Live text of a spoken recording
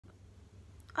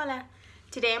Hola!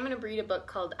 Today I'm going to read a book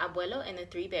called Abuelo and the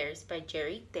Three Bears by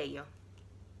Tello.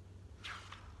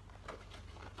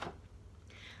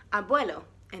 Abuelo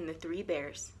and the Three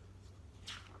Bears.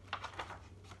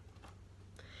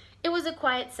 It was a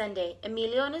quiet Sunday.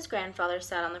 Emilio and his grandfather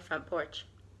sat on the front porch.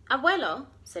 Abuelo,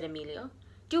 said Emilio,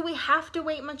 do we have to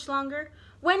wait much longer?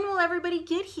 When will everybody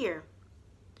get here?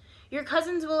 Your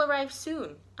cousins will arrive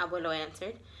soon, Abuelo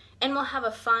answered, and we'll have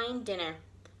a fine dinner.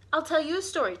 I'll tell you a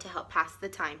story to help pass the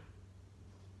time.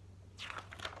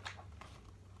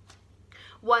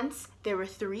 Once there were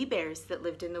three bears that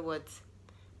lived in the woods.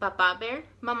 Papa Bear,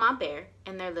 Mama Bear,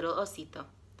 and their little Osito.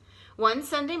 One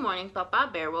Sunday morning, Papa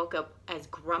Bear woke up as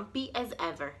grumpy as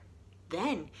ever.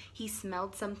 Then he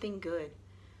smelled something good.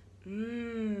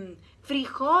 Frijoles,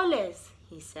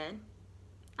 he said.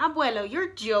 Abuelo,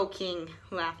 you're joking,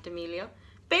 laughed Emilio.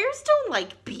 Bears don't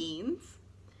like beans.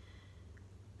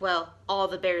 Well, all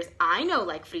the bears I know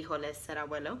like frijoles, said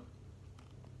Abuelo.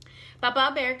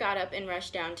 Papa Bear got up and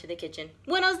rushed down to the kitchen.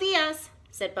 Buenos Dias,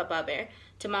 said Papa Bear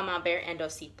to Mama Bear and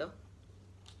Osito.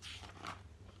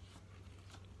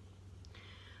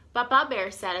 Papa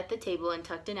Bear sat at the table and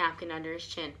tucked a napkin under his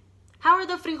chin. How are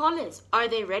the frijoles? Are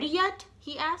they ready yet?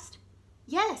 He asked.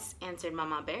 Yes, answered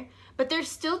Mama Bear, but they're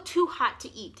still too hot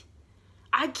to eat.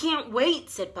 I can't wait,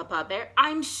 said Papa Bear.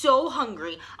 I'm so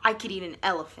hungry I could eat an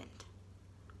elephant.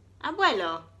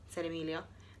 Abuelo, said Emilio,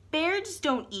 bears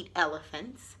don't eat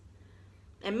elephants.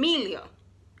 Emilio,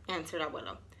 answered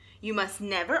Abuelo, you must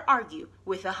never argue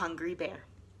with a hungry bear.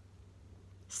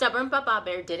 Stubborn Papa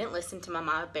Bear didn't listen to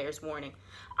Mama Bear's warning.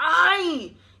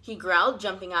 Aye, he growled,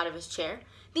 jumping out of his chair.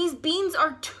 These beans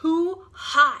are too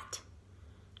hot.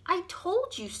 I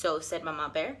told you so, said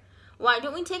Mama Bear. Why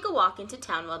don't we take a walk into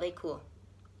town while they cool?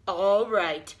 All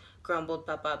right, grumbled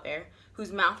Papa Bear,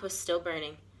 whose mouth was still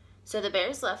burning. So the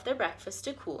bears left their breakfast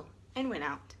to cool and went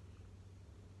out.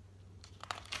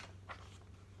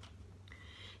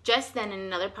 Just then, in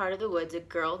another part of the woods, a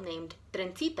girl named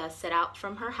Trencitas set out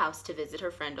from her house to visit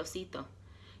her friend Osito.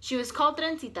 She was called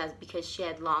Trencitas because she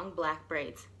had long black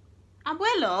braids.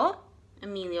 Abuelo,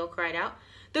 Emilio cried out,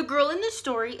 the girl in the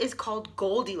story is called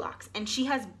Goldilocks, and she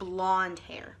has blonde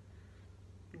hair.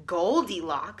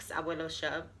 Goldilocks, Abuelo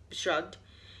shrugged.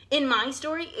 In my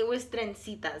story, it was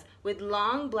Trencitas with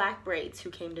long black braids who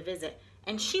came to visit,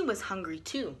 and she was hungry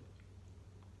too.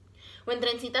 When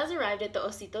Trencitas arrived at the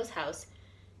Osito's house,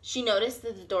 she noticed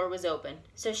that the door was open,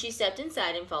 so she stepped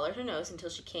inside and followed her nose until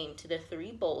she came to the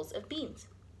 3 bowls of beans.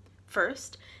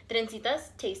 First, Trencitas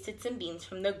tasted some beans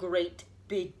from the great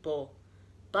big bowl,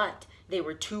 but they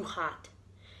were too hot.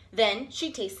 Then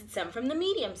she tasted some from the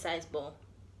medium-sized bowl,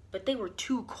 but they were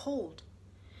too cold.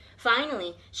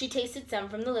 Finally, she tasted some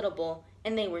from the little bowl,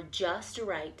 and they were just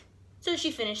right, so she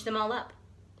finished them all up.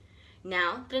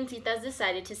 Now, Trencitas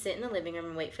decided to sit in the living room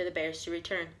and wait for the bears to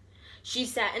return. She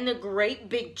sat in the great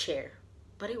big chair,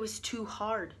 but it was too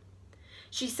hard.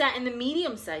 She sat in the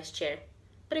medium-sized chair,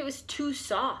 but it was too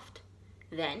soft.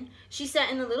 Then she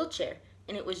sat in the little chair,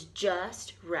 and it was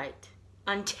just right,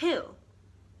 until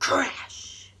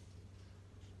crash!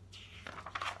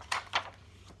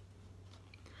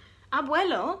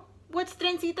 Abuelo, what's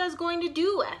Trencitas going to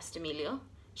do? Asked Emilio.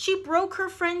 She broke her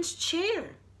friend's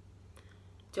chair.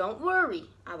 Don't worry,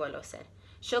 Abuelo said.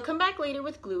 She'll come back later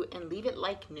with glue and leave it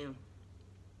like new.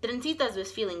 Trencitas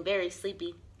was feeling very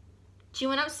sleepy. She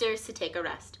went upstairs to take a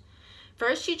rest.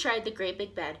 First, she tried the great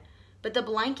big bed, but the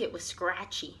blanket was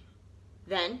scratchy.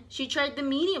 Then, she tried the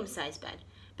medium-sized bed,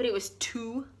 but it was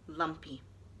too lumpy.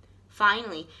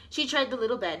 Finally, she tried the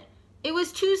little bed. It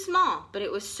was too small, but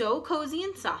it was so cozy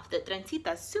and soft that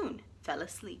Trencitas soon fell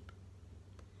asleep.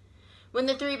 When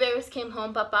the 3 bears came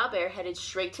home, Papa Bear headed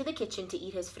straight to the kitchen to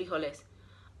eat his frijoles.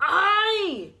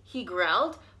 Aye, he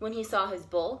growled when he saw his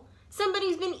bowl.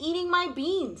 Somebody's been eating my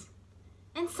beans.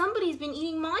 And somebody's been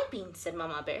eating my beans, said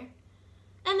Mama Bear.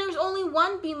 And there's only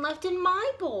 1 bean left in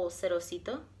my bowl, said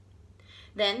Osito.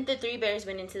 Then the 3 bears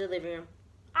went into the living room.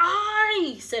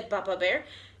 Aye, said Papa Bear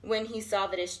when he saw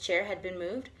that his chair had been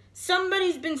moved.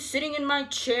 Somebody's been sitting in my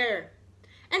chair.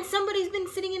 And somebody's been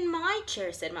sitting in my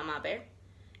chair, said Mama Bear.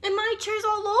 And my chair's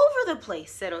all over the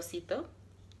place, said Osito.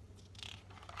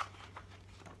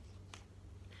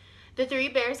 The 3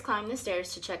 bears climbed the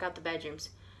stairs to check out the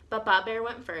bedrooms. Papa Bear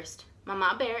went first.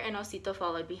 Mama Bear and Osito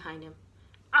followed behind him.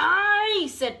 Aye,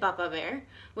 said Papa Bear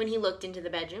when he looked into the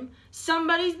bedroom.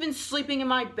 Somebody's been sleeping in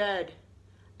my bed.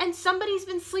 And somebody's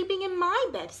been sleeping in my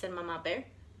bed, said Mama Bear.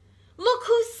 Look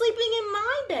who's sleeping in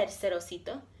my bed, said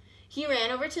Osito. He ran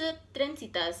over to the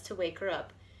Trencitas to wake her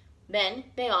up. Then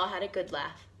they all had a good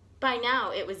laugh. By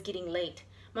now, it was getting late.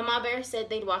 Mama Bear said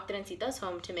they'd walk Trencitas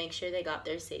home to make sure they got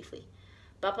there safely.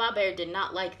 Papa Bear did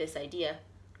not like this idea.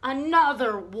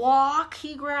 "Another walk,"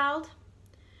 he growled.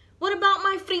 "What about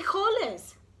my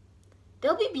frijoles?"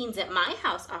 "There'll be beans at my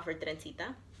house," offered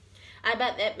Trencita. "I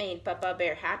bet that made Papa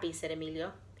Bear happy," said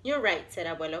Emilio. "You're right," said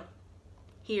Abuelo.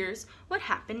 Here's what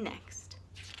happened next.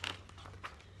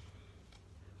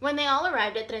 When they all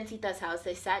arrived at Trencita's house,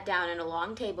 they sat down at a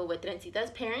long table with Trencita's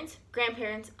parents,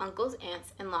 grandparents, uncles,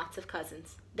 aunts, and lots of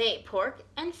cousins. They ate pork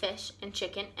and fish and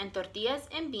chicken and tortillas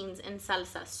and beans and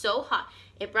salsa so hot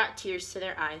it brought tears to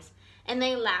their eyes, and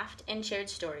they laughed and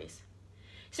shared stories.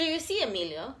 "So you see,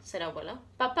 Emilio," said Abuelo,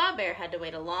 "Papa Bear had to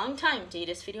wait a long time to eat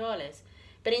his frijoles,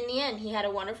 but in the end he had a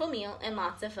wonderful meal and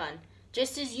lots of fun,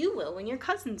 just as you will when your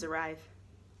cousins arrive."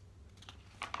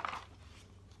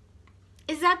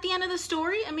 "Is that the end of the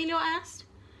story?" Emilio asked.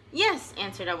 "Yes,"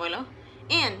 answered Abuelo,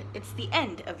 "and it's the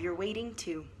end of your waiting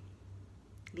too."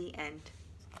 The end.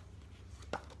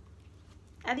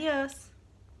 Adios.